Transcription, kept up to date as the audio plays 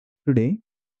Today,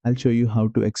 I'll show you how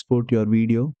to export your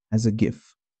video as a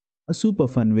GIF, a super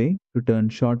fun way to turn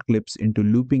short clips into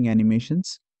looping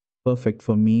animations, perfect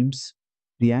for memes,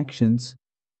 reactions,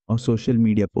 or social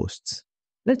media posts.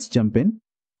 Let's jump in.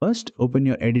 First, open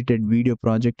your edited video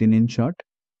project in InShot.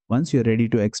 Once you're ready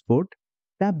to export,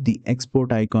 tap the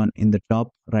export icon in the top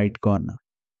right corner.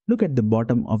 Look at the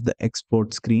bottom of the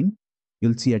export screen.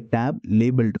 You'll see a tab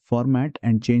labeled Format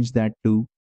and change that to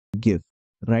GIF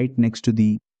right next to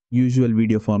the usual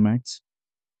video formats.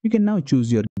 You can now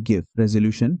choose your GIF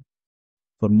resolution.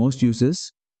 For most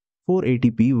users,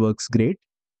 480p works great.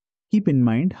 Keep in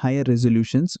mind higher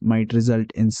resolutions might result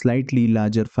in slightly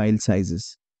larger file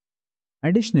sizes.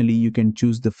 Additionally, you can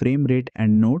choose the frame rate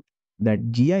and note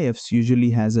that GIFs usually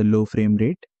has a low frame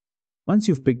rate. Once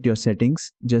you've picked your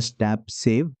settings, just tap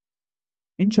Save.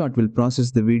 InShot will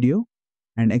process the video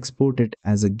and export it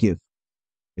as a GIF.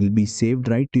 It'll be saved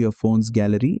right to your phone's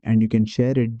gallery and you can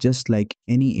share it just like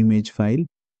any image file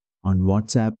on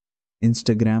WhatsApp,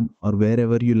 Instagram, or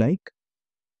wherever you like.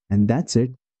 And that's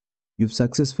it. You've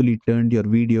successfully turned your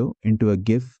video into a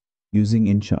GIF using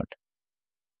InShot.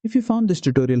 If you found this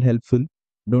tutorial helpful,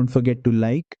 don't forget to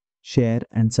like, share,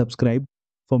 and subscribe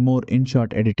for more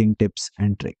InShot editing tips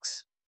and tricks.